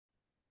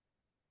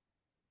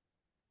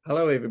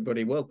Hello,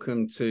 everybody.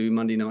 Welcome to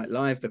Monday Night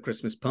Live, the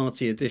Christmas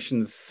party edition,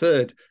 the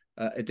third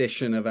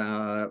edition of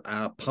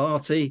our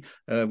party.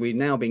 We've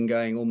now been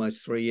going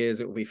almost 3 years.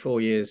 It will be 4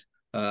 years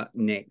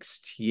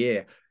next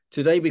year.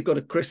 Today, we've got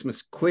a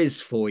Christmas quiz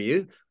for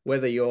you,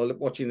 whether you're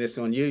watching this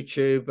on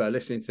YouTube,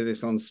 listening to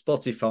this on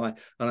Spotify,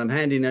 and I'm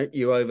handing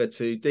you over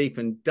to deep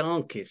and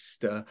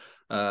darkest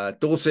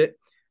Dorset,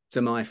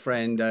 to my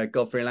friend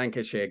Godfrey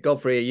Lancashire.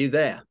 Godfrey, are you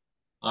there?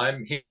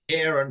 I'm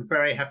here and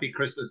very happy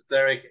Christmas,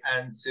 Derek,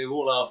 and to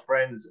all our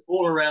friends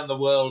all around the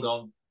world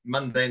on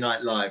Monday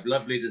Night Live.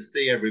 Lovely to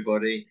see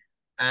everybody.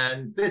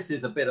 And this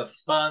is a bit of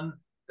fun.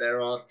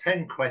 There are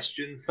 10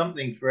 questions,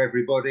 something for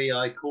everybody.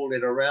 I call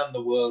it Around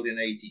the World in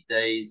 80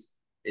 Days.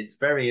 It's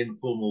very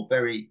informal,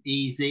 very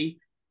easy.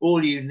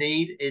 All you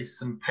need is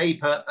some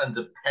paper and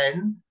a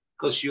pen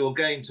because you're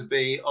going to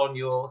be on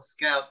your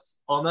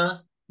Scouts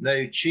honor.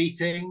 No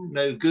cheating,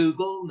 no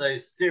Google, no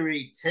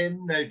Siri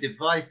Tim, no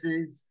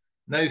devices.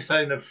 No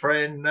phone a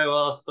friend,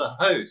 no ask the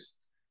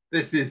host.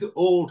 This is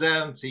all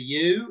down to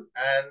you.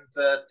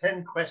 And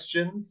 10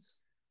 questions.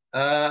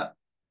 No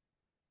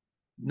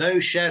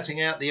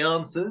shouting out the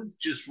answers.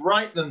 Just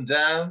write them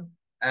down.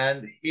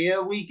 And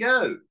here we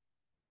go.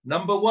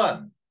 Number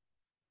one.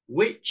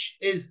 Which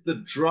is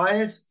the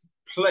driest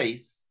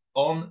place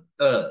on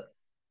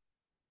Earth?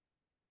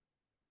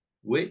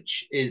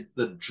 Which is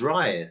the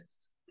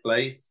driest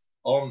place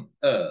on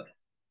Earth?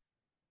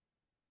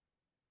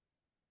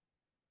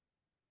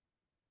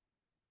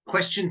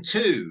 Question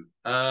two,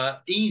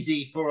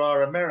 easy for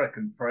our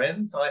American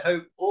friends. I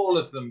hope all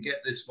of them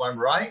get this one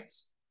right.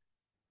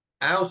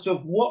 Out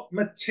of what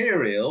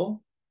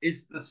material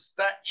is the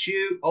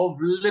Statue of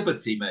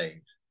Liberty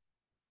made?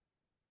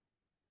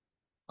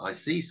 I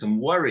see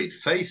some worried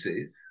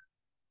faces.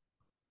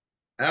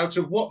 Out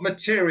of what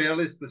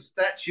material is the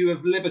Statue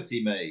of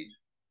Liberty made?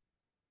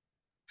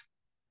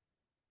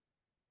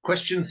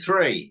 Question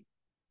three.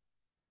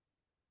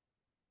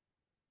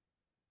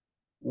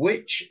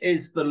 Which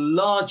is the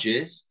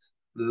largest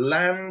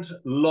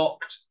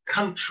landlocked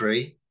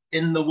country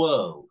in the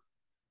world?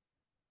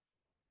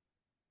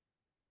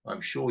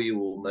 I'm sure you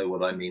all know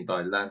what I mean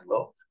by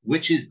landlocked.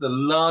 Which is the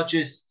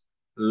largest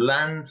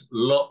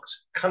landlocked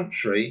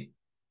country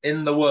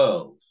in the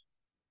world?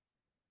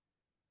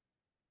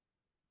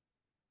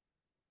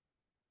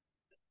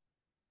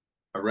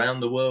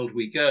 Around the world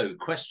we go.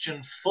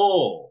 Question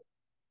four.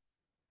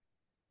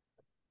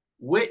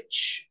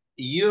 Which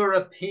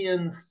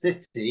European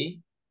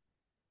city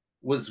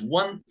was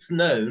once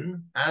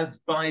known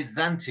as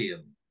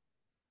Byzantium?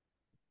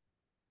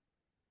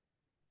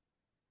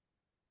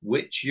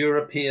 Which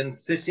European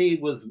city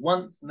was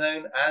once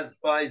known as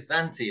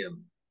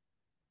Byzantium?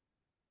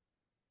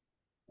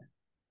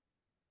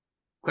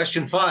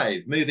 Question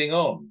five, moving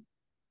on.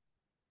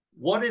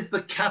 What is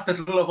the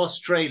capital of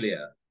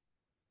Australia?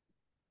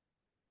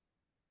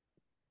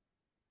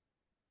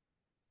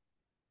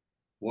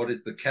 What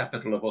is the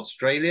capital of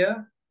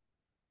Australia?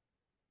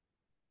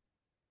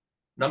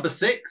 Number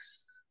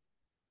six.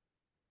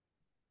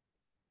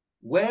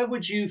 Where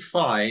would you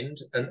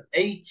find an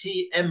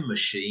ATM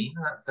machine?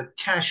 That's a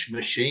cash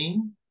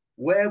machine.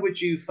 Where would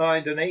you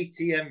find an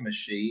ATM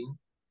machine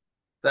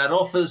that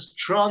offers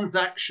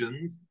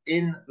transactions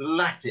in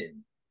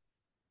Latin?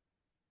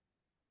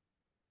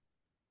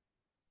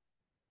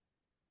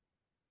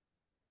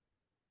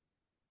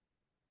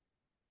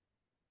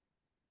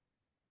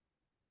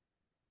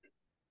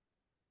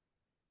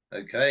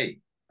 Okay.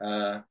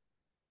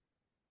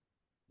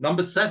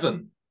 Number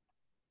seven.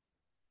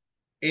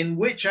 In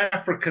which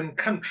African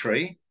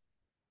country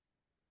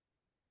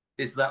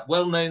is that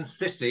well-known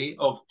city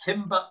of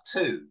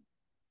Timbuktu?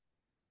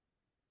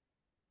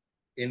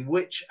 In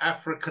which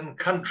African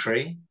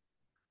country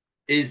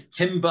is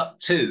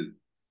Timbuktu?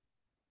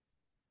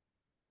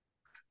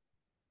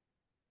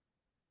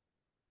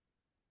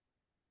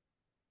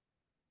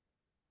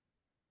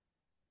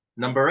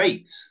 Number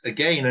eight,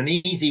 again, an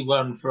easy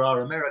one for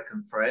our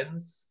American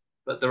friends,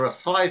 but there are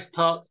 5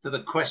 parts to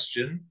the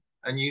question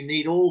and you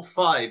need all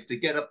 5 to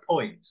get a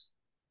point.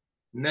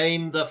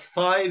 Name the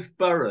 5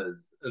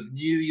 boroughs of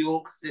New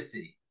York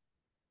City.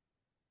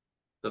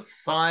 The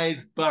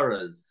 5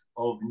 boroughs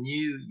of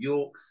New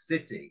York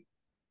City.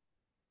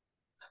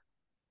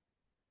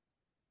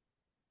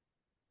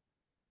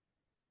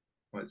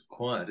 Well, it's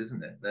quiet,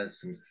 isn't it? There's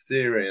some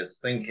serious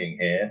thinking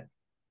here.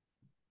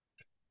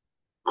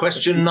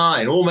 Question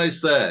 9,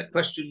 almost there.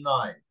 Question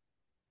 9.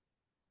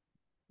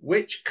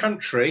 Which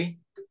country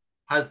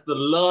has the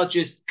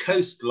largest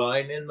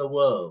coastline in the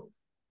world?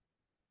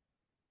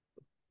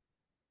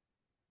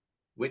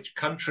 Which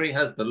country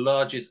has the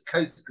largest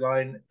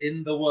coastline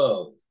in the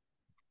world?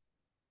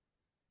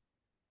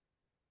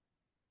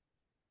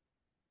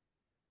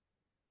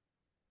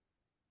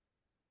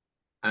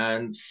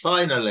 And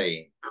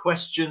finally,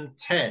 question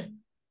 10.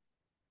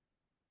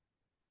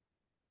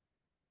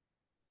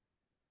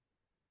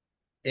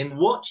 In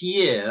what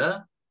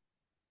year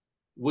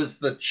was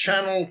the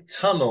Channel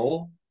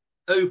Tunnel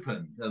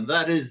opened? And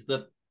that is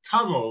the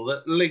tunnel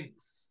that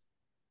links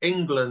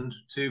England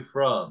to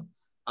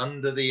France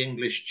under the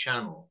English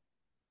Channel.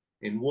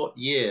 In what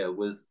year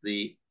was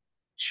the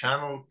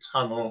Channel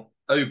Tunnel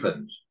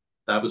opened?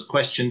 That was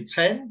question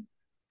 10.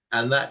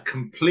 And that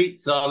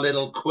completes our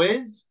little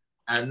quiz.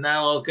 And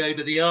now I'll go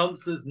to the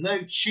answers.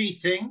 No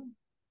cheating.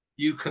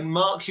 You can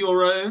mark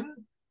your own.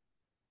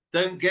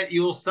 Don't get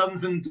your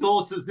sons and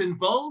daughters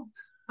involved.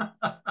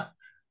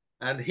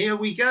 And here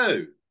we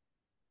go.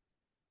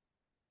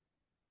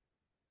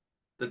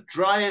 The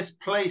driest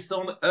place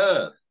on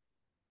Earth.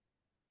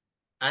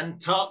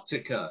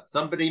 Antarctica.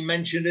 Somebody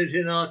mentioned it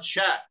in our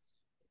chat.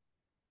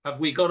 Have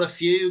we got a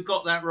few?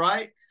 Got that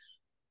right?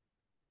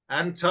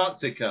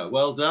 Antarctica.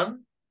 Well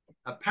done.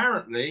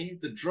 Apparently,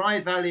 the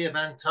dry valley of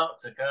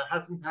Antarctica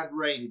hasn't had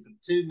rain for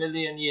 2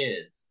 million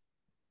years.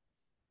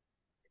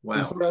 Wow.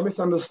 I'm sorry, I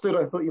misunderstood.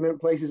 I thought you meant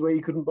places where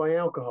you couldn't buy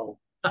alcohol.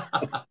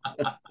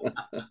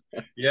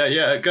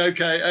 Yeah.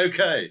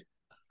 Okay.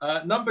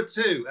 Number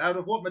 2, out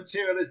of what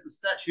material is the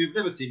Statue of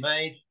Liberty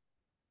made?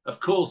 Of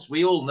course,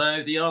 we all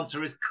know the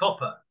answer is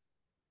copper.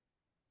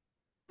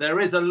 There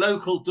is a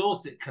local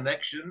Dorset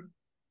connection.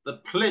 The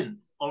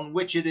plinth on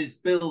which it is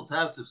built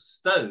out of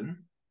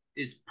stone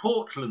is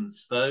Portland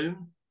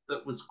stone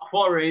that was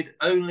quarried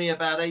only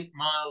about 8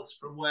 miles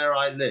from where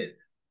I live.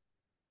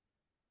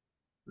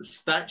 The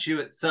statue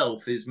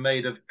itself is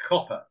made of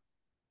copper.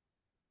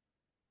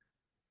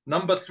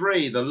 Number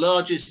 3, the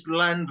largest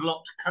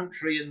landlocked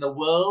country in the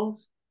world.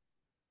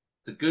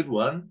 It's a good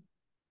one.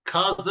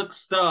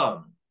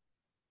 Kazakhstan.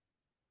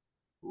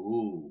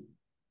 Ooh,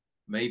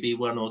 maybe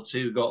 1 or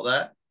 2 got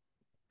that.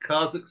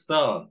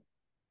 Kazakhstan.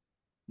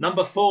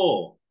 Number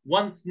 4,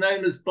 once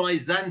known as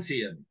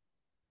Byzantium.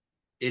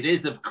 It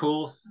is, of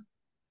course,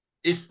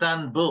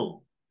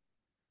 Istanbul.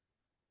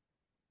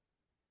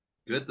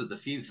 Good, there's a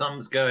few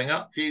thumbs going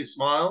up, few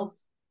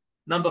smiles.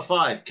 Number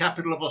 5,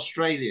 capital of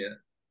Australia.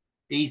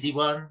 Easy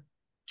one,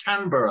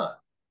 Canberra.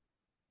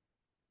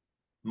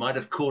 Might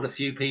have caught a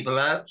few people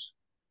out.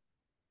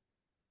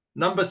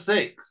 Number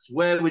 6,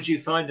 where would you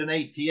find an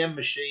ATM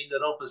machine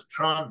that offers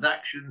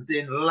transactions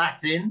in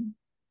Latin?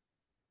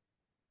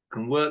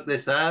 Can work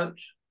this out.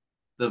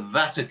 The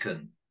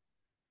Vatican.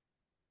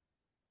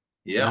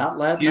 Yeah. Not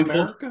Latin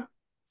America?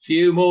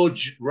 Few more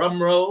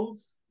drum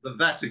rolls. The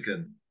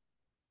Vatican.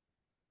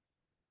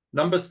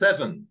 Number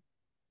 7,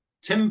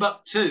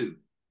 Timbuktu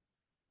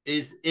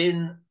is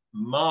in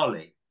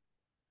Mali.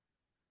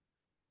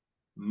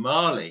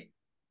 Mali.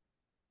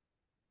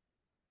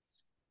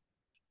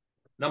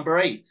 Number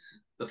 8,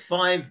 the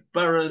 5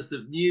 boroughs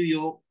of New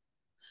York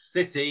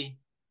City,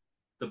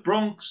 the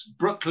Bronx,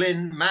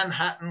 Brooklyn,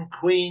 Manhattan,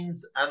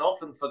 Queens, and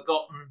often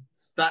forgotten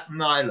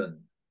Staten Island.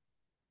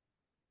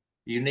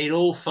 You need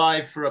all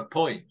 5 for a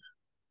point.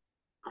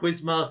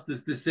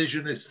 Quizmaster's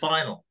decision is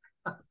final.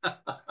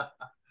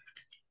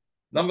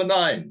 Number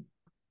 9,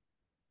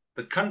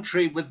 the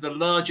country with the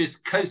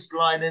largest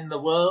coastline in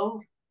the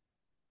world,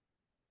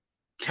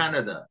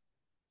 Canada.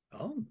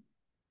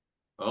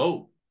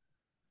 Oh,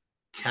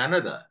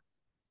 Canada.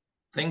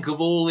 Think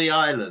of all the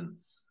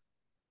islands.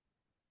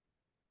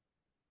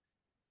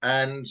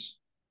 And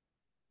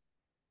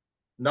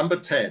number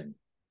 10,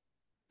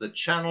 the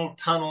Channel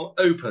Tunnel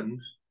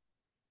opened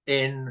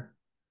in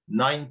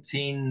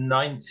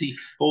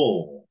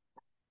 1994.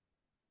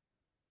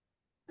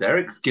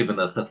 Derek's given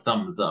us a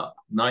thumbs up,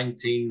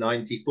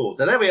 1994.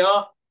 So there we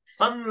are,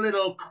 fun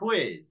little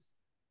quiz.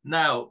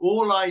 Now,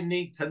 all I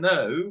need to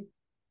know,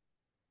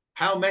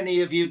 how many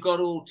of you got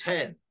all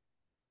 10?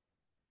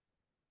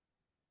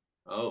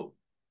 Oh,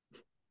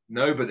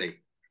 nobody.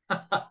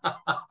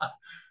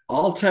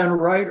 All 10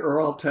 right or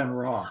all 10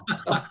 wrong?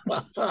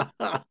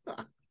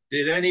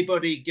 Did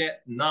anybody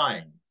get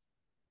 9?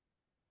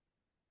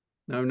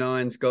 No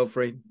 9s,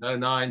 Godfrey. No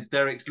 9s.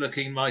 Derek's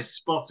looking. My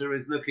spotter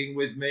is looking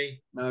with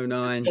me. No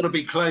 9s. It's got to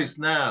be close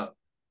now.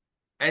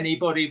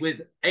 Anybody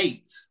with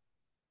 8?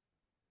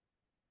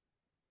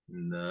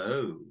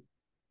 No.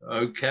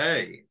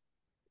 Okay.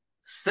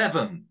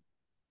 7.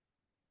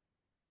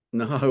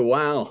 No,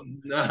 wow.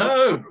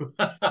 No.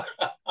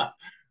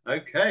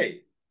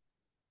 Okay.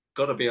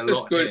 Got to be a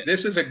lot good. here.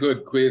 This is a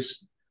good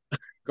quiz,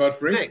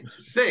 Godfrey.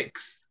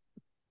 6.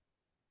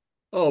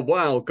 Oh,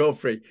 wow,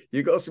 Godfrey.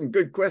 You got some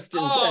good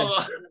questions there.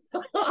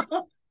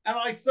 And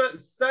I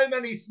so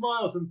many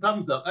smiles and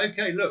thumbs up.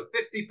 Okay, look,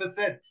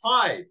 50%.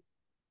 5.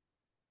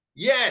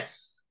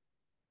 Yes.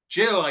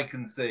 Jill, I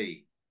can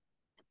see.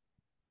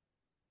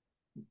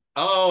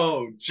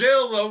 Oh,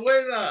 Jill, the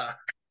winner.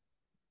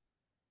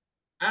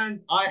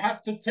 And I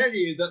have to tell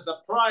you that the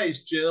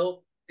prize,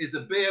 Jill, is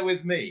a beer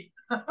with me.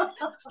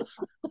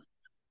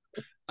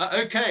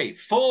 Okay,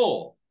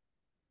 4.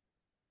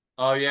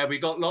 Oh, yeah, we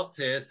got lots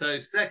here. So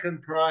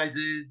second prize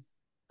is,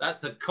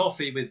 that's a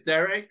coffee with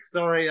Derek.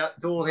 Sorry,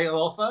 that's all he'll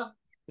offer.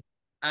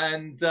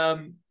 And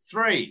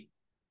 3.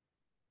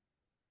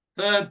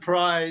 Third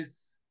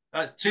prize,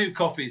 that's 2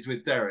 coffees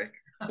with Derek.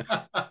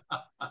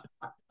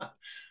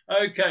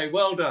 Okay,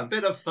 well done.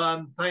 Bit of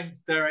fun.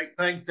 Thanks, Derek.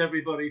 Thanks,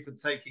 everybody, for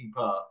taking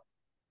part.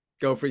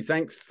 Godfrey,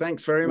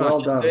 thanks very much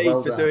Well done, indeed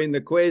well for done. doing the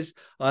quiz.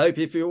 I hope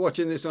if you're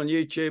watching this on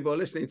YouTube or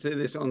listening to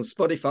this on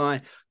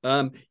Spotify,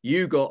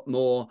 you got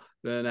more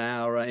than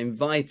our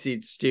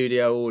invited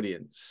studio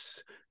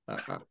audience.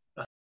 I'm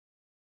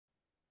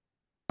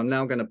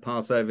now going to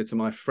pass over to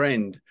my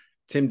friend,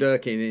 Tim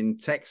Durkin in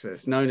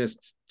Texas, known as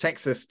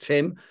Texas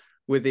Tim,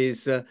 with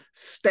his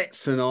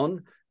Stetson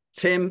on.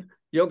 Tim,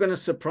 you're going to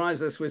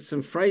surprise us with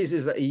some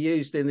phrases that are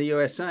used in the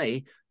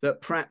USA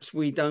that perhaps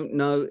we don't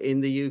know in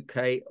the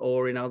UK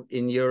or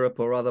in Europe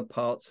or other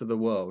parts of the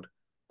world.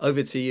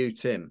 Over to you,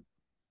 Tim.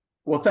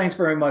 Well, thanks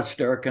very much,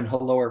 Derek, and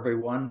hello,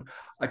 everyone.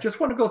 I just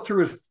want to go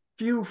through a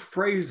few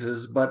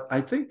phrases, but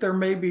I think there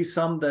may be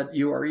some that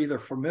you are either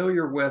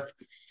familiar with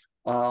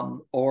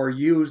or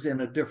use in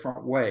a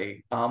different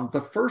way.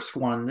 The first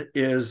one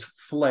is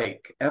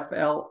flake,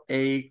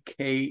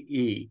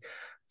 F-L-A-K-E.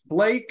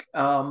 Flake,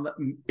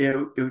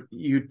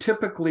 you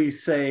typically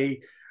say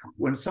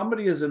when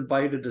somebody is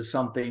invited to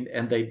something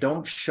and they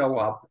don't show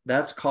up,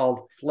 that's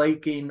called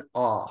flaking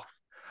off.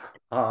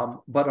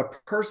 But a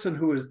person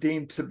who is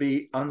deemed to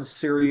be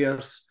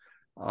unserious,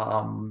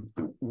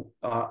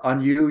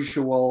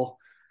 unusual,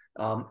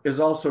 is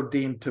also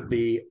deemed to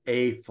be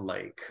a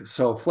flake.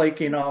 So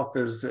flaking off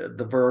is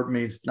the verb,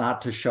 means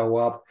not to show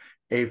up.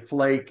 A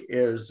flake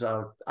is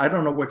I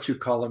don't know what you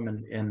call them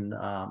in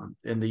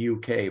the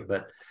UK,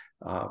 but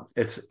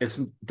it's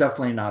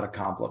definitely not a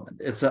compliment.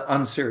 It's an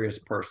unserious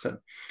person.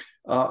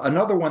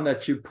 Another one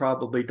that you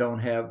probably don't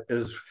have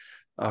is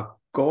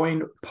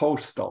going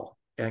postal.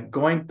 And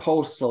going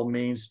postal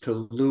means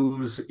to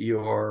lose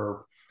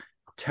your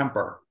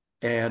temper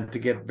and to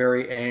get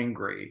very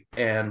angry.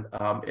 And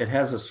it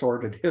has a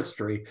sordid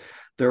history.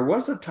 There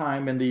was a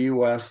time in the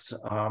US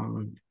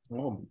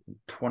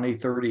 20,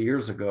 30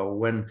 years ago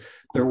when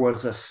there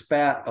was a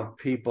spat of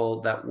people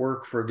that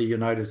work for the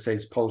United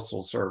States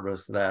Postal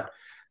Service that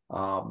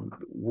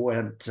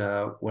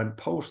went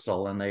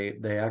postal, and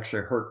they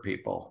actually hurt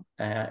people.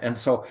 And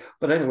so,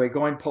 but anyway,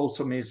 going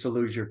postal means to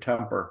lose your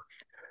temper.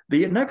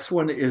 The next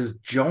one is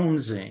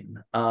jonesing.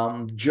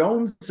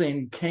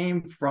 Jonesing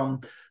came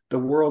from the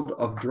world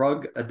of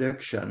drug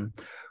addiction,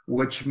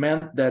 which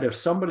meant that if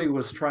somebody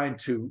was trying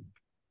to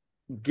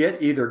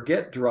either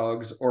get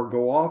drugs or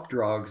go off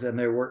drugs and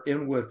they were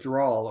in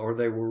withdrawal or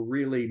they were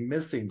really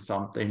missing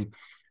something,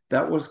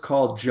 that was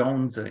called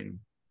jonesing.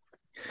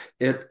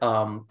 It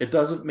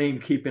doesn't mean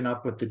keeping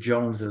up with the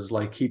Joneses,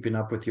 like keeping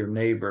up with your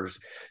neighbors.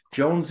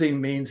 Jonesing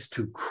means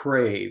to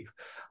crave.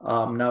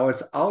 Now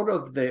it's out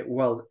of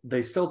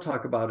they still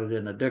talk about it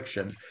in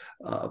addiction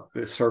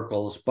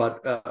circles,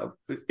 but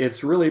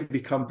it's really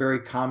become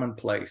very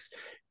commonplace.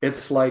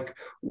 It's like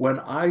when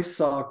I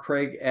saw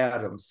Craig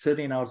Adams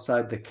sitting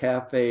outside the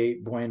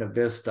Cafe Buena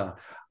Vista,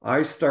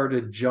 I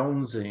started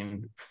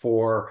jonesing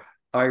for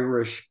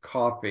Irish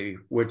coffee,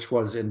 which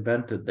was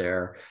invented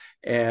there.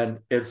 And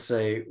it's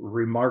a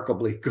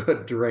remarkably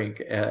good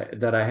drink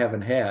that I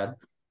haven't had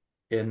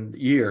in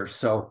years.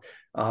 So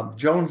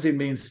jonesing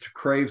means to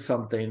crave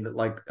something,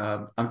 like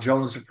I'm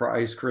jonesing for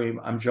ice cream,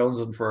 I'm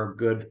jonesing for a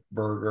good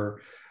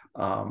burger,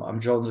 I'm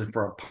jonesing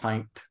for a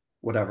pint,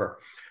 whatever.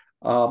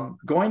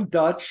 Going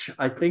Dutch,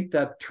 I think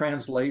that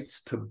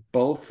translates to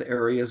both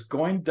areas.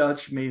 Going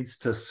Dutch means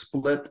to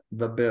split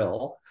the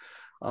bill.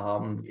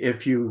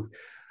 If you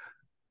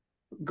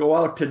go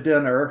out to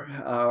dinner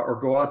or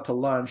go out to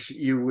lunch,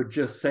 you would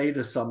just say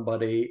to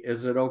somebody,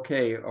 is it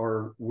okay?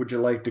 Or would you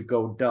like to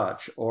go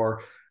Dutch?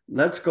 Or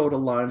let's go to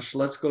lunch,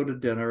 let's go to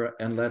dinner,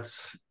 and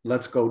let's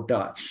go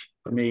Dutch.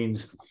 It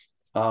means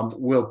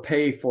we'll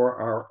pay for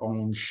our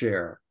own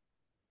share.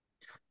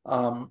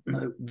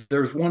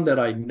 There's one that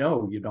I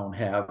know you don't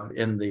have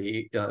in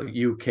the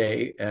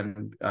UK,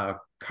 and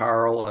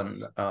Carl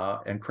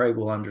and Craig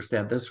will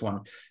understand this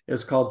one.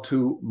 It's called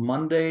to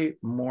Monday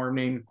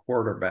morning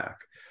quarterback.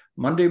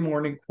 Monday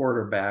morning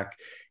quarterback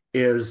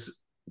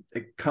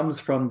it comes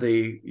from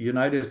the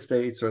United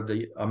States or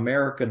the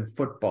American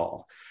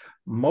football.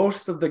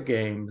 Most of the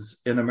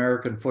games in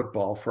American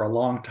football for a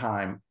long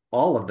time,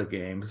 all of the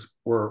games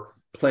were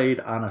played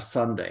on a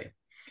Sunday.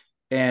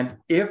 And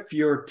if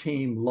your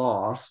team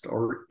lost,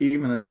 or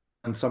even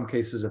in some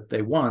cases if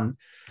they won,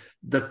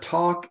 the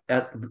talk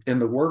in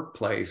the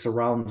workplace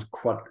around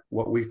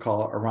what we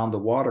call around the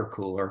water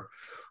cooler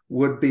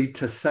would be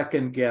to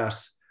second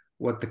guess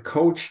what the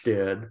coach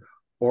did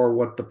or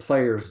what the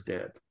players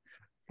did.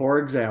 For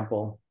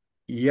example,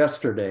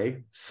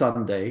 yesterday,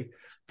 Sunday,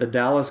 the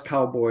Dallas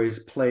Cowboys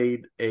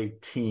played a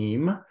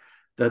team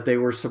that they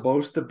were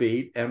supposed to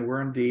beat and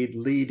were indeed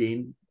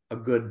leading a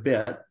good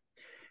bit,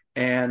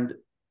 and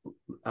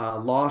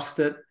lost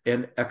it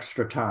in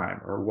extra time,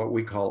 or what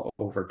we call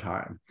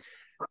overtime.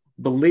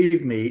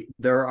 Believe me,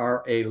 there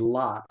are a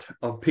lot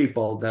of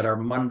people that are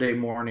Monday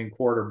morning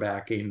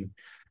quarterbacking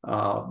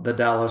the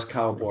Dallas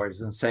Cowboys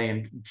and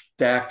saying,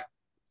 Dak,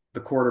 the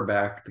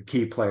quarterback, the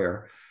key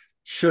player,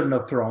 shouldn't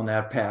have thrown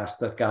that pass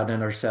that got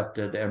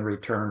intercepted and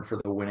returned for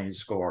the winning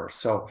score.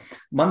 So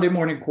Monday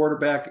morning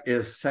quarterback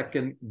is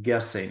second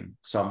guessing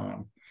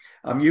someone.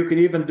 You can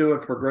even do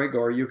it for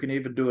Gregor. You can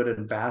even do it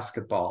in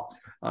basketball.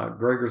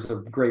 Gregor's a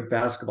great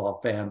basketball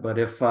fan, but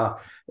if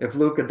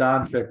Luka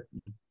Doncic,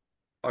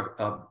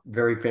 a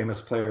very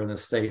famous player in the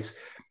States,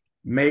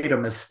 made a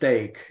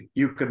mistake,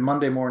 you could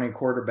Monday morning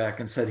quarterback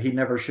and said he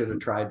never should have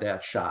tried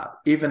that shot,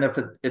 even if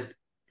it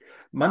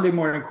Monday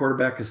morning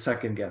quarterback is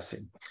second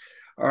guessing.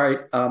 All right,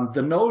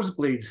 the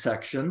nosebleed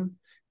section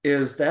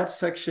is that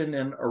section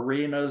in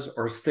arenas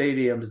or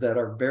stadiums that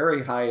are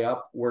very high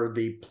up, where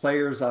the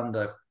players on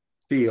the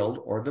field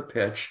or the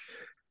pitch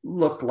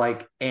look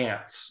like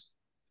ants.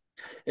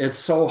 It's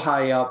so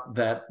high up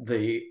that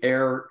the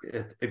air,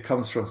 it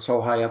comes from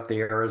so high up, the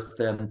air is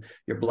thin,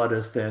 your blood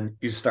is thin,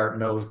 you start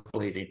nose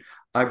bleeding.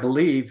 I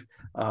believe,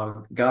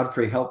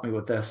 Godfrey, help me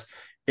with this,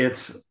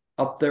 it's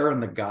up there in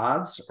the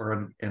gods,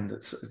 or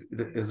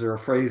is there a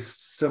phrase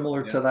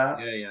similar to that?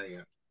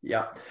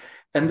 Yeah.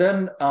 And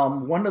then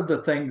one of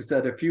the things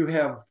that if you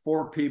have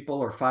 4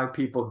 people or 5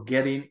 people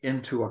getting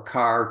into a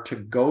car to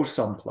go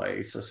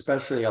someplace,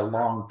 especially a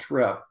long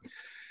trip,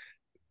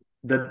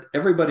 that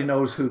everybody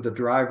knows who the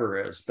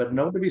driver is, but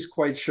nobody's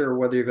quite sure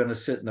whether you're going to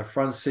sit in the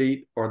front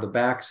seat or the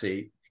back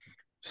seat.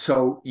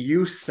 So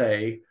you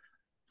say,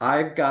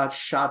 I've got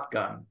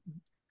shotgun.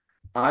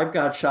 I've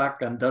got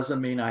shotgun doesn't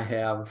mean I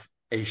have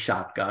a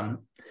shotgun.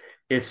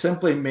 It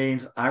simply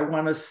means I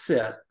want to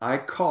sit. I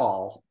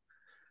call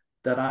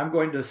that I'm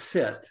going to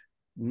sit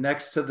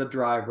next to the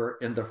driver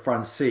in the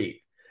front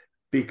seat,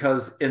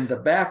 because in the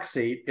back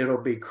seat,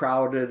 it'll be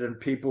crowded and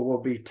people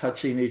will be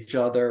touching each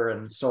other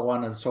and so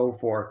on and so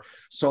forth.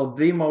 So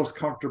the most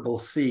comfortable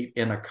seat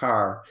in a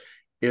car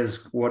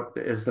is what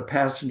is the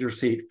passenger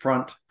seat,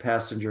 front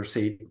passenger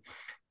seat,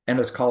 and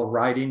it's called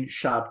riding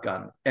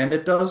shotgun. And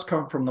it does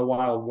come from the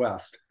Wild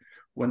West.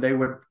 When they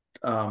would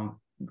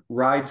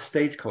ride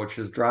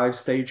stagecoaches, drive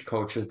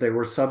stagecoaches, they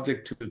were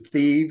subject to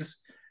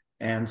thieves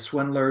and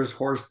swindlers,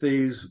 horse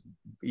thieves,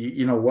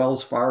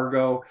 Wells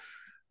Fargo.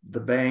 The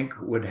bank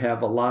would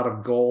have a lot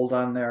of gold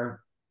on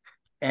there,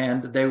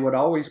 and they would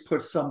always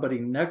put somebody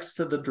next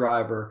to the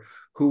driver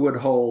who would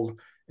hold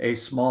a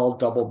small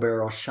double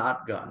barrel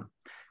shotgun.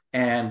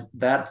 And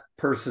that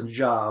person's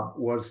job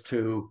was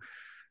to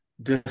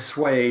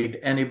dissuade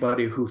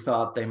anybody who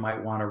thought they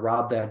might want to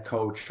rob that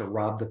coach or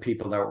rob the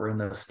people that were in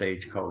the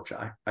stagecoach.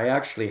 I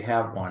actually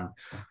have one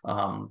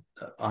on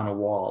a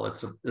wall.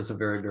 It's a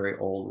very, very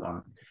old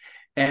one.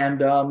 And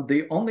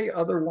the only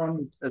other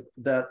one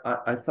that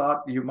I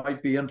thought you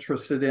might be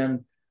interested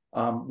in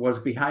was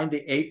behind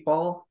the 8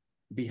 ball.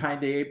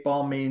 Behind the 8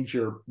 ball means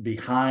you're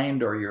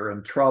behind, or you're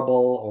in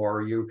trouble,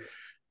 or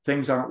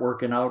things aren't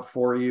working out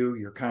for you.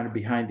 You're kind of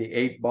behind the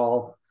 8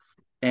 ball.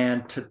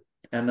 And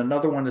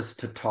another one is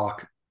to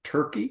talk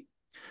turkey.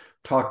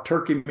 Talk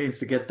turkey means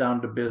to get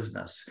down to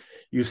business.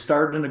 You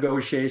start a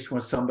negotiation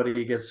with somebody,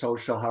 you get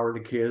social. How are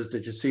the kids?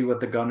 Did you see what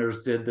the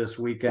Gunners did this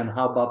weekend?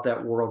 How about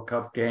that World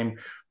Cup game?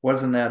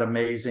 Wasn't that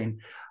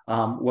amazing?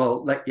 Now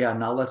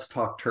let's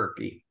talk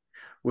turkey,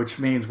 which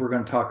means we're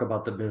going to talk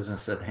about the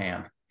business at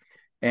hand.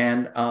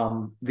 And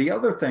the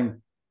other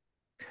thing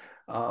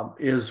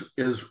is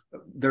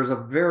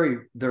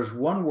there's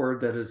one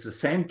word that is the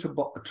same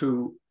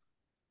to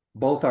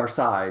both our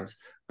sides,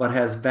 but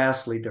has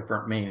vastly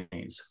different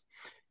meanings.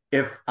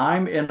 If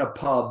I'm in a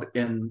pub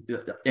in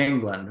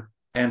England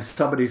and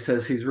somebody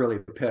says he's really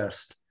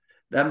pissed,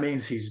 that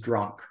means he's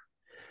drunk.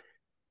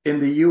 In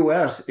the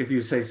US, if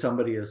you say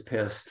somebody is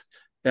pissed,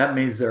 that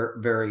means they're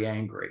very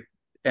angry.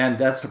 And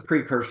that's a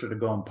precursor to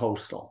going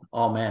postal.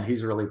 Oh man,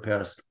 he's really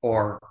pissed.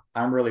 Or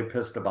I'm really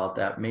pissed about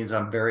that. It means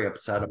I'm very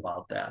upset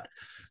about that.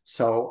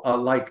 So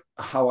like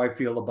how I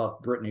feel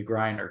about Brittany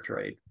Griner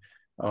trade.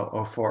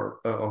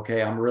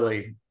 I'm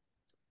really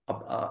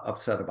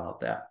upset about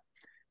that.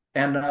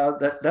 And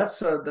that's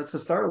the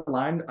start of the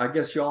line. I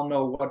guess you all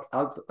know what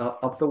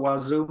up the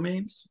wazoo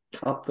means.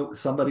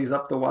 Somebody's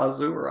up the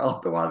wazoo or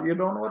out the wazoo. You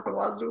don't know what the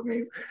wazoo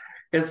means?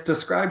 It's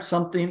describes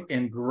something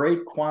in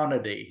great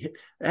quantity.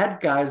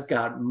 That guy's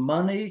got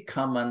money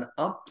coming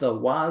up the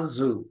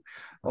wazoo.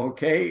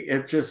 Okay,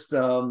 it just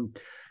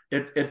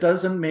it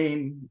doesn't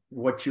mean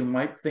what you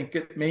might think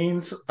it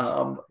means,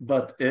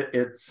 but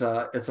it's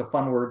a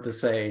fun word to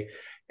say,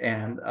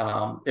 and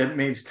it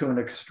means to an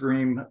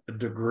extreme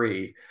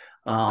degree.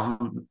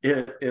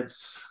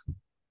 It's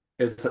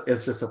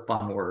just a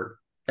fun word.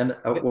 And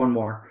one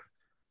more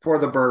for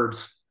the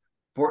birds.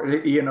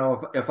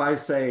 If I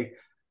say,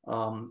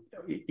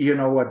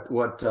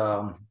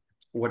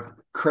 what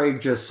Craig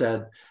just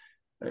said,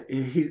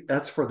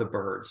 that's for the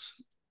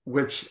birds,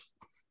 which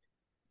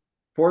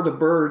for the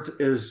birds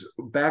is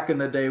back in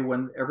the day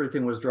when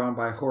everything was drawn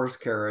by horse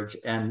carriage,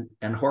 and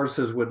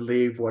horses would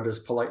leave what is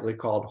politely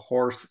called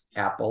horse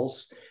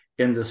apples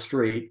in the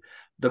street.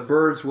 The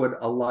birds would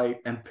alight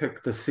and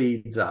pick the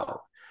seeds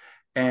out.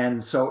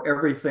 And so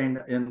everything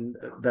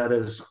that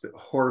is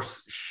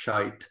horse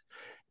shite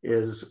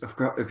is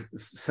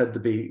said to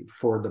be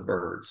for the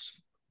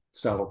birds.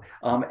 So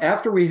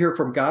after we hear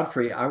from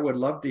Godfrey, I would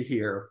love to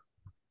hear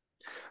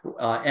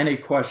any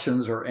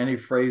questions or any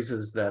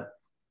phrases that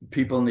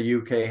people in the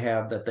UK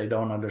have that they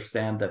don't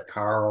understand, that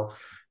Carl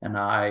and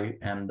I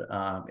and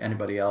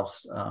anybody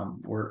else,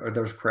 or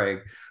there's Craig,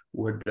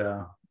 would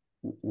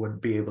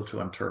be able to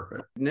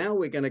interpret. Now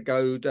we're going to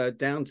go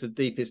down to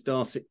deepest,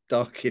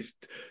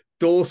 darkest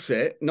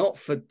Dorset, not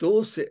for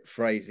Dorset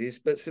phrases,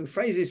 but some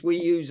phrases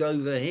we use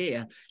over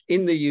here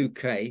in the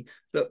UK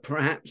that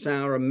perhaps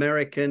our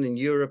American and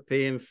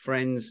European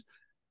friends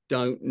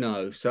don't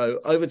know.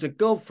 So over to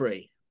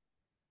Godfrey.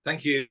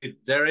 Thank you,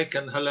 Derek,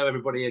 and hello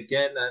everybody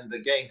again. And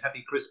again,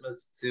 happy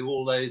Christmas to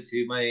all those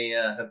who may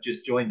have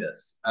just joined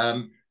us.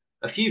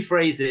 A few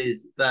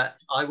phrases that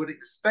I would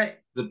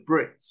expect the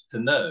Brits to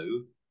know.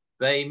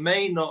 They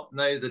may not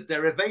know the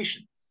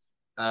derivations,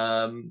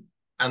 and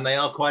they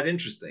are quite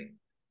interesting.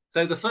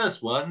 So the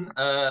first one,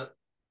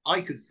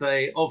 I could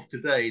say of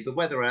today, the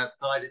weather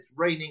outside, it's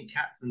raining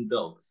cats and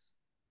dogs.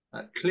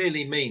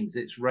 Clearly means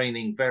it's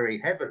raining very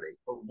heavily.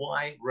 But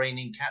why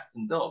raining cats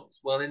and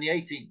dogs? Well, in the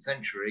 18th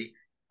century,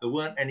 there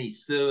weren't any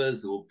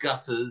sewers or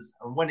gutters.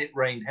 And when it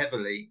rained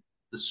heavily,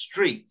 the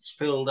streets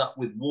filled up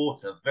with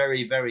water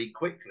very, very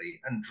quickly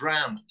and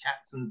drowned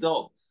cats and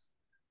dogs.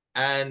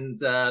 And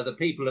the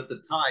people at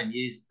the time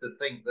used to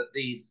think that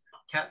these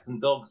cats and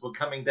dogs were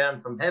coming down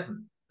from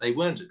heaven. They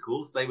weren't, of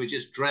course. They were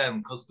just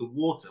drowned because the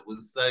water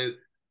was so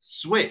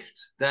swift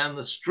down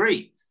the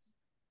streets.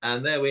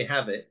 And there we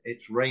have it.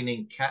 It's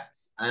raining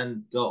cats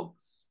and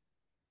dogs.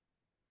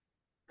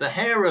 The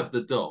hair of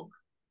the dog.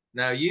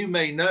 Now, you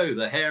may know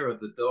the hair of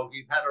the dog.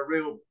 You've had a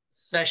real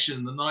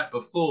session the night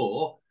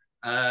before.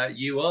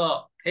 You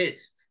are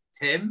pissed,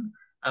 Tim.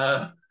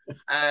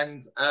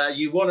 And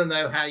you want to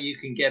know how you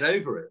can get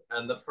over it.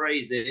 And the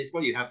phrase is,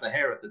 well, you have the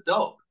hair of the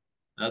dog.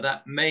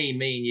 That may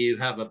mean you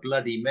have a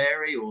Bloody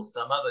Mary or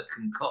some other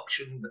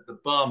concoction that the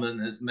barman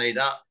has made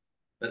up.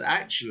 But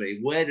actually,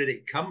 where did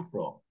it come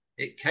from?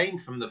 It came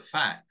from the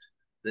fact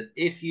that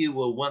if you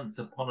were once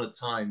upon a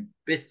time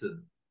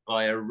bitten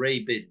by a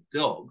rabid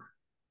dog,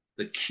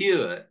 the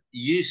cure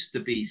used to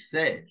be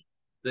said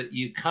that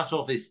you cut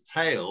off his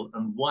tail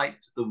and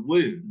wiped the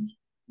wound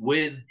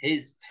with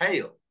his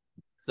tail.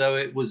 So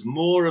it was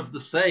more of the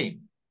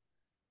same.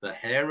 The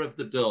hair of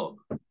the dog.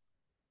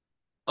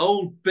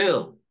 Old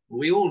Bill.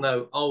 We all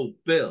know Old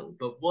Bill,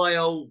 but why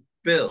Old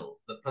Bill,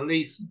 the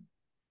policeman?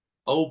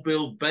 Old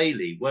Bill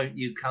Bailey, won't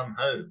you come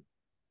home?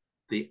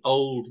 The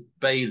Old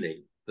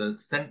Bailey, the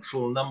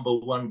central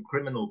 #1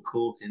 criminal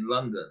court in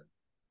London.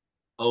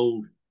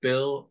 Old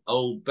Bill,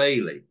 Old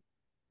Bailey.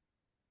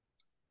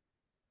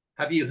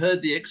 Have you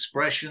heard the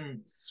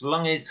expression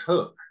slung his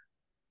hook?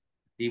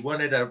 He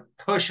wanted to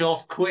push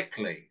off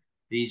quickly.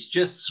 He's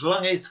just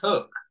slung his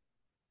hook.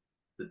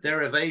 The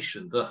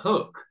derivation, the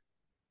hook,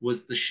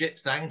 was the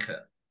ship's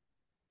anchor.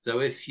 So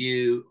if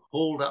you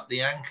hauled up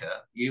the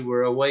anchor, you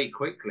were away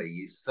quickly.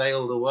 You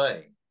sailed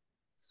away.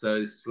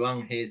 So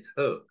slung his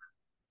hook.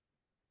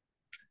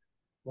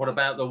 What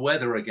about the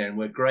weather again?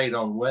 We're great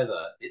on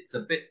weather. It's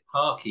a bit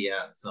parky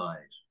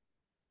outside.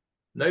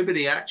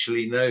 Nobody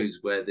actually knows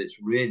where this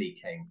really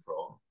came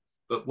from.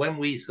 But when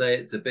we say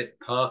it's a bit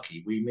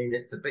parky, we mean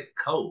it's a bit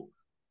cold.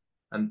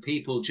 And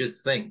people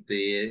just think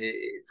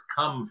it's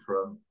come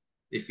from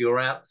if you're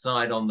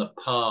outside on the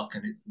park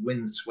and it's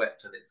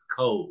windswept and it's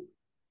cold.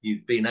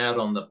 You've been out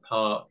on the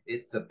park,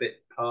 it's a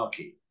bit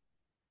parky.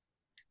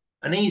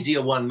 An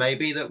easier one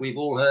maybe that we've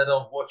all heard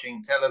of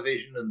watching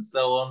television and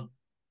so on,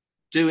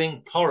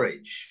 doing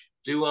porridge.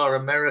 Do our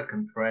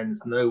American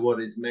friends know what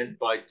is meant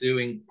by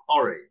doing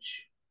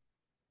porridge?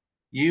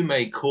 You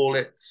may call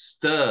it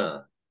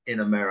stir in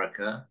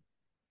America,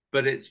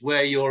 but it's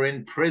where you're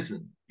in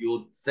prison.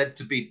 You're said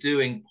to be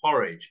doing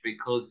porridge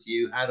because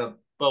you had a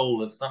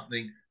bowl of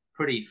something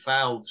pretty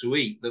foul to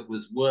eat that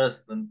was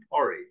worse than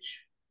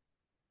porridge.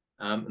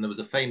 And there was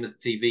a famous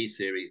TV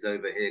series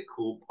over here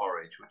called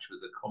Porridge, which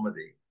was a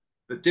comedy.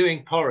 But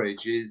doing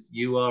porridge is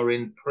you are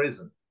in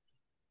prison.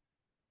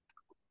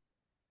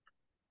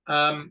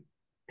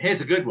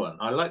 Here's a good one.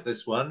 I like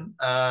this one.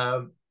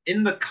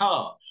 In the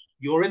cart.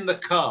 You're in the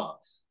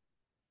cart.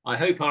 I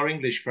hope our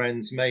English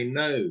friends may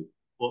know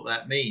what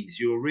that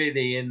means. You're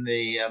really in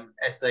the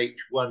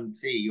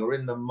SH1T. You're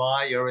in the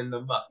mire, you're in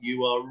the muck.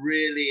 You are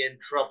really in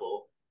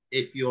trouble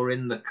if you're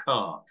in the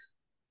cart.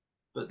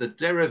 But the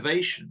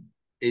derivation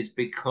is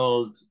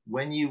because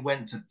when you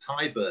went to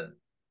Tyburn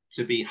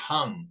to be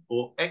hung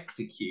or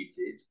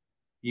executed,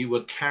 you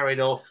were carried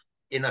off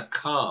in a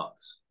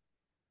cart.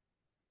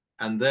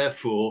 And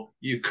therefore,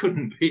 you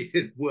couldn't be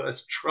in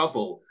worse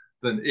trouble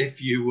than if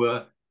you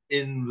were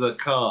in the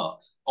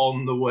cart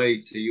on the way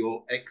to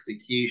your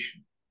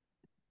execution.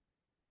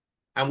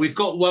 And we've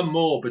got one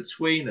more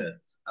between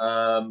us,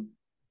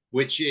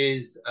 which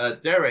is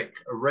Derek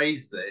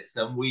raised this,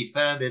 and we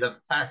found it a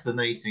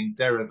fascinating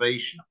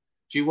derivation.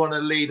 Do you want to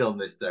lead on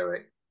this,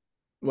 Derek?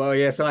 Well,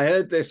 yes, I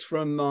heard this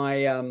from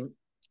my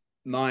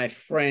my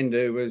friend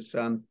who was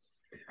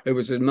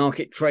a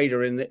market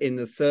trader in the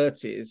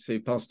 30s who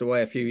passed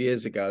away a few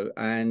years ago,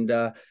 and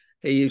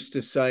he used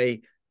to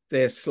say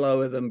they're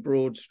slower than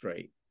Broad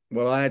Street.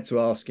 Well, I had to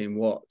ask him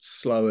what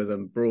slower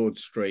than Broad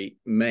Street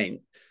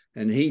meant.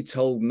 and he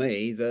told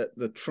me that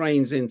the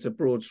trains into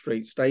Broad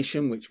Street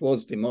Station, which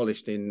was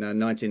demolished in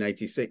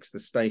 1986, the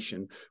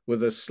station, were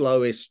the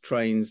slowest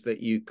trains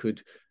that you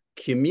could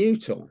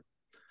commute on.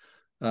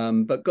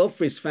 But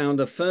Godfrey's found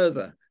a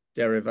further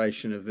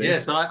derivation of this.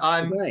 Yes,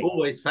 I'm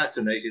always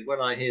fascinated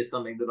when I hear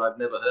something that I've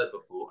never heard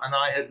before, and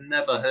I had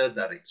never heard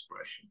that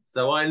expression.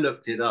 So I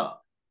looked it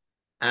up,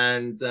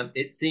 and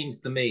it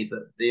seems to me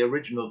that the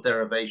original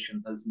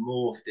derivation has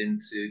morphed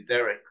into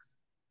Derek's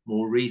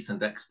more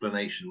recent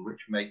explanation,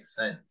 which makes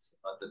sense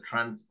at the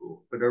transport.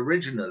 But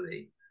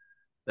originally,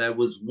 there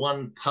was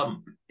one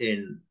pump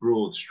in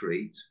Broad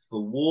Street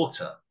for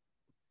water.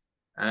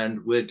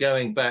 And we're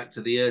going back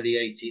to the early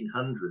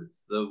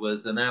 1800s. There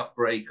was an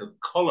outbreak of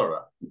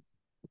cholera.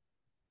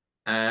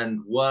 And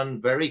one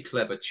very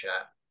clever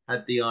chap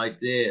had the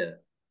idea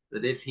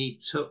that if he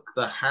took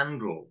the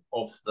handle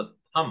off the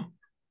pump,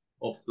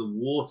 off the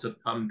water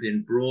pump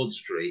in Broad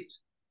Street,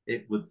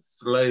 it would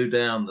slow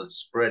down the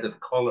spread of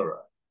cholera.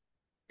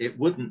 It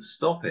wouldn't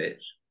stop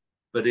it,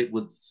 but it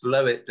would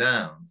slow it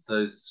down.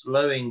 So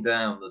slowing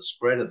down the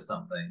spread of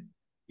something,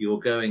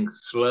 you're going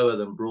slower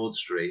than Broad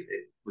Street.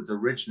 It was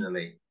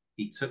originally,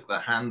 he took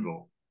the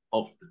handle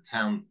off the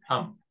town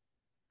pump.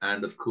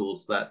 And of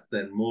course, that's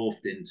then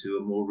morphed into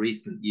a more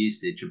recent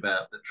usage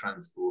about the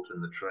transport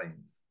and the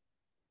trains.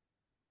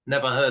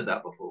 Never heard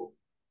that before.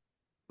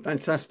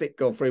 Fantastic,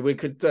 Godfrey. We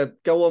could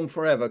go on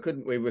forever,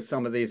 couldn't we, with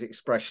some of these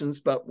expressions?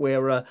 But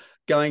we're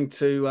going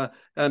to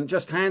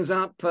just hands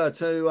up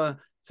to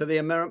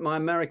my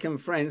American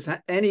friends.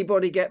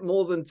 Anybody get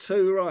more than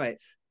 2 right?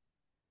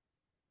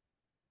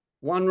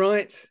 1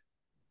 right?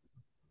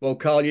 Well,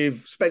 Carl,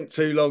 you've spent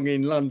too long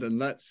in London.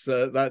 That's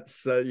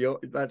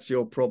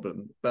your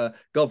problem.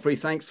 Godfrey,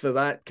 thanks for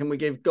that. Can we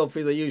give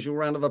Godfrey the usual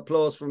round of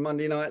applause from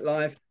Monday Night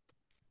Live?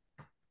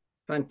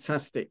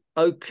 Fantastic.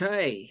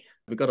 Okay.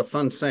 We've got a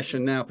fun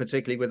session now,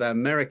 particularly with our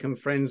American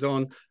friends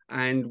on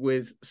and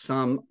with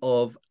some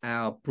of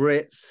our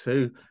Brits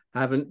who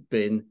haven't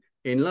been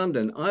in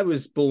London. I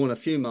was born a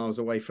few miles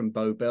away from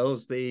Bow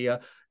Bells. The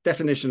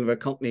definition of a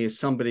Cockney is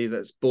somebody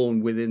that's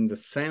born within the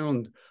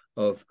sound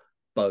of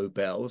Bow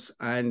Bells.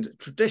 And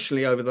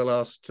traditionally over the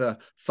last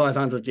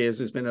 500 years,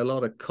 there's been a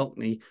lot of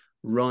Cockney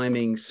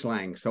rhyming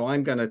slang. So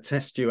I'm going to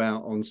test you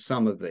out on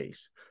some of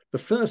these. The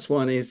first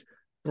one is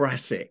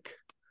brassic.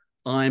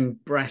 I'm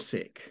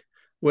brassic.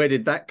 Where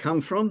did that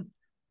come from?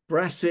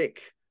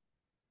 Brassic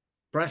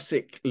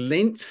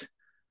lint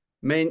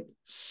meant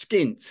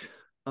skint.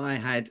 I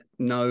had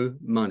no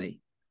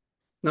money.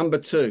 Number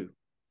 2,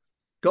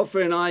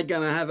 Godfrey and I are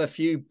going to have a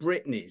few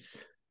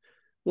Britneys.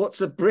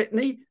 What's a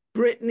Britney?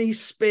 Britney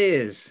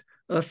Spears.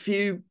 A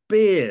few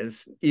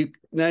beers.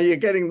 Now you're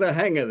getting the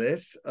hang of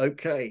this.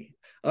 Okay.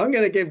 I'm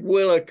going to give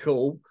Will a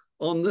call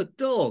on the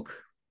dog.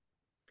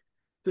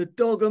 The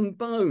dog and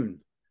bone.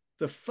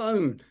 The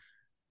phone.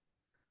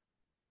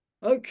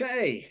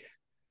 Okay,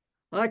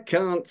 I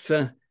can't.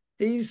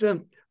 He's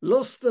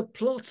lost the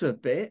plot a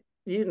bit.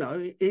 You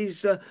know,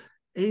 he's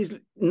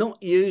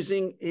not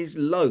using his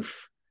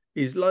loaf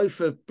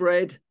of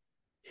bread,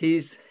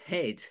 his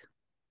head.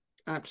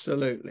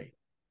 Absolutely.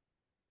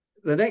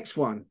 The next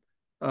one,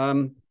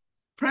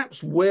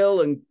 perhaps Will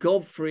and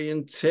Godfrey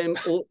and Tim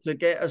ought to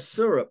get a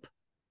syrup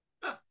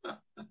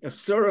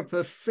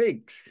of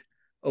figs,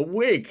 a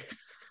wig.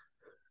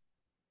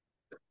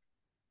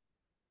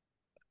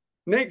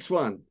 Next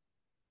one.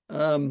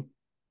 I'm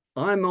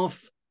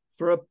off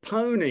for a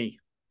pony.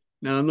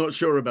 Now, I'm not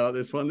sure about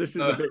this one. This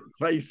is a bit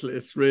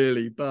tasteless,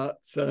 really, but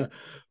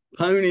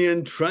pony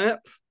and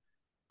crap.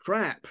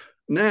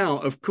 Now,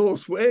 of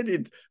course, where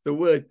did the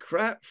word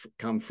crap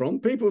come from?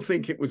 People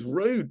think it was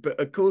rude, but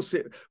of course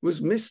it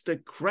was Mr.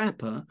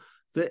 Crapper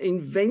that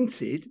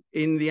invented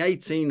in the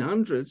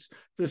 1800s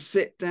the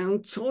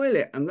sit-down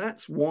toilet, and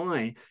that's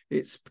why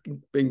it's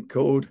been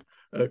called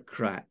a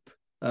crap.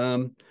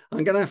 I'm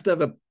going to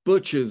have a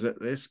butcher's at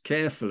this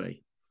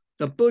carefully.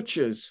 The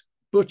butcher's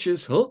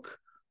hook,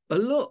 a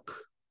look.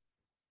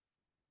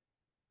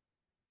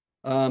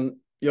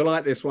 You'll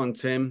like this one,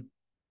 Tim.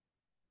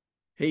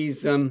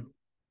 He's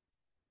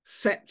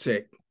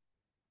septic.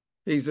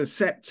 He's a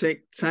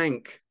septic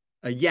tank,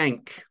 a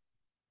yank.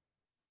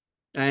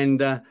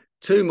 And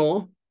 2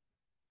 more.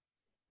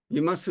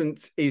 You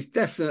mustn't, he's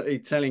definitely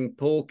telling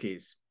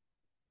porkies.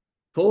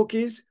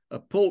 Porkies, a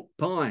pork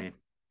pie,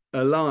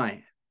 a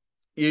lie.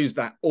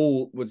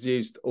 Was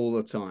used all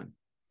the time.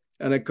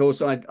 And of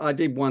course, I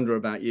did wonder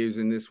about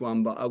using this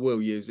one, but I will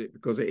use it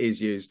because it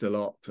is used a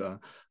lot.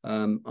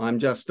 I'm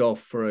just off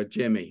for a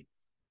Jimmy.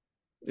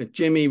 A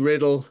Jimmy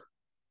Riddle,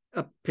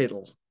 a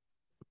piddle.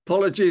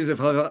 Apologies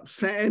if I've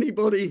upset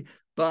anybody,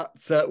 but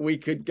we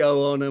could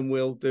go on and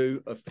we'll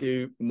do a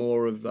few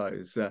more of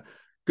those.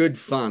 Good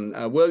fun.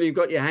 Will, you've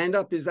got your hand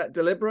up. Is that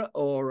deliberate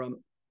or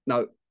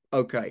no?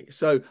 Okay,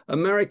 so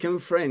American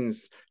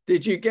friends,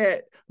 did you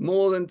get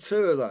more than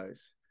 2 of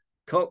those?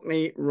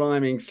 Cockney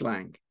rhyming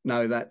slang.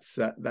 No, that's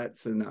a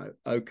no.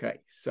 Okay,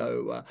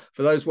 so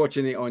for those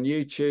watching it on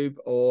YouTube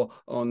or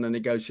on the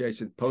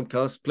Negotiated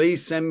podcast,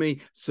 please send me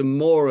some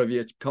more of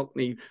your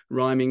Cockney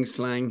rhyming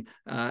slang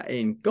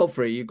in.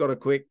 Godfrey, you've got a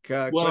quick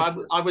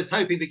well, I was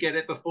hoping to get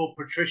it before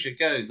Patricia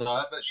goes,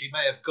 but she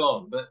may have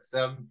gone. But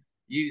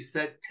you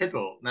said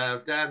piddle. Now,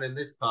 down in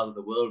this part of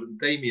the world, and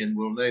Damien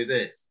will know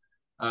this,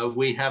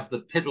 we have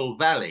the Piddle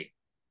Valley,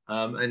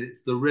 and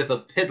it's the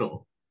River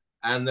Piddle.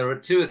 And there are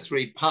 2 or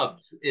 3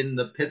 pubs in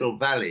the Piddle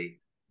Valley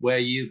where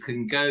you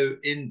can go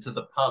into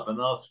the pub and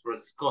ask for a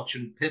Scotch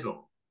and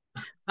Piddle.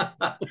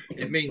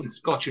 It means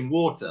Scotch and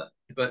water,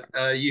 but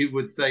you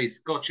would say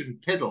Scotch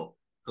and Piddle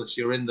because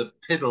you're in the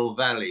Piddle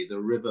Valley, the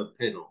River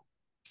Piddle.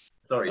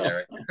 Sorry,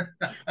 Derek.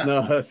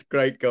 No, that's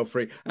great,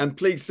 Godfrey. And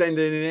please send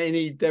in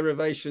any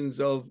derivations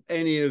of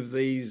any of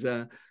these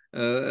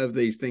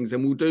things,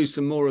 and we'll do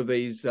some more of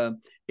these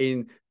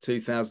in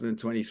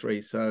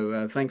 2023.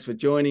 So thanks for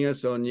joining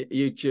us on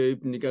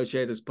YouTube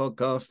Negotiators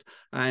Podcast,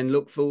 and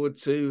look forward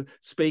to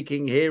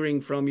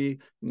hearing from you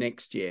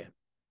next year.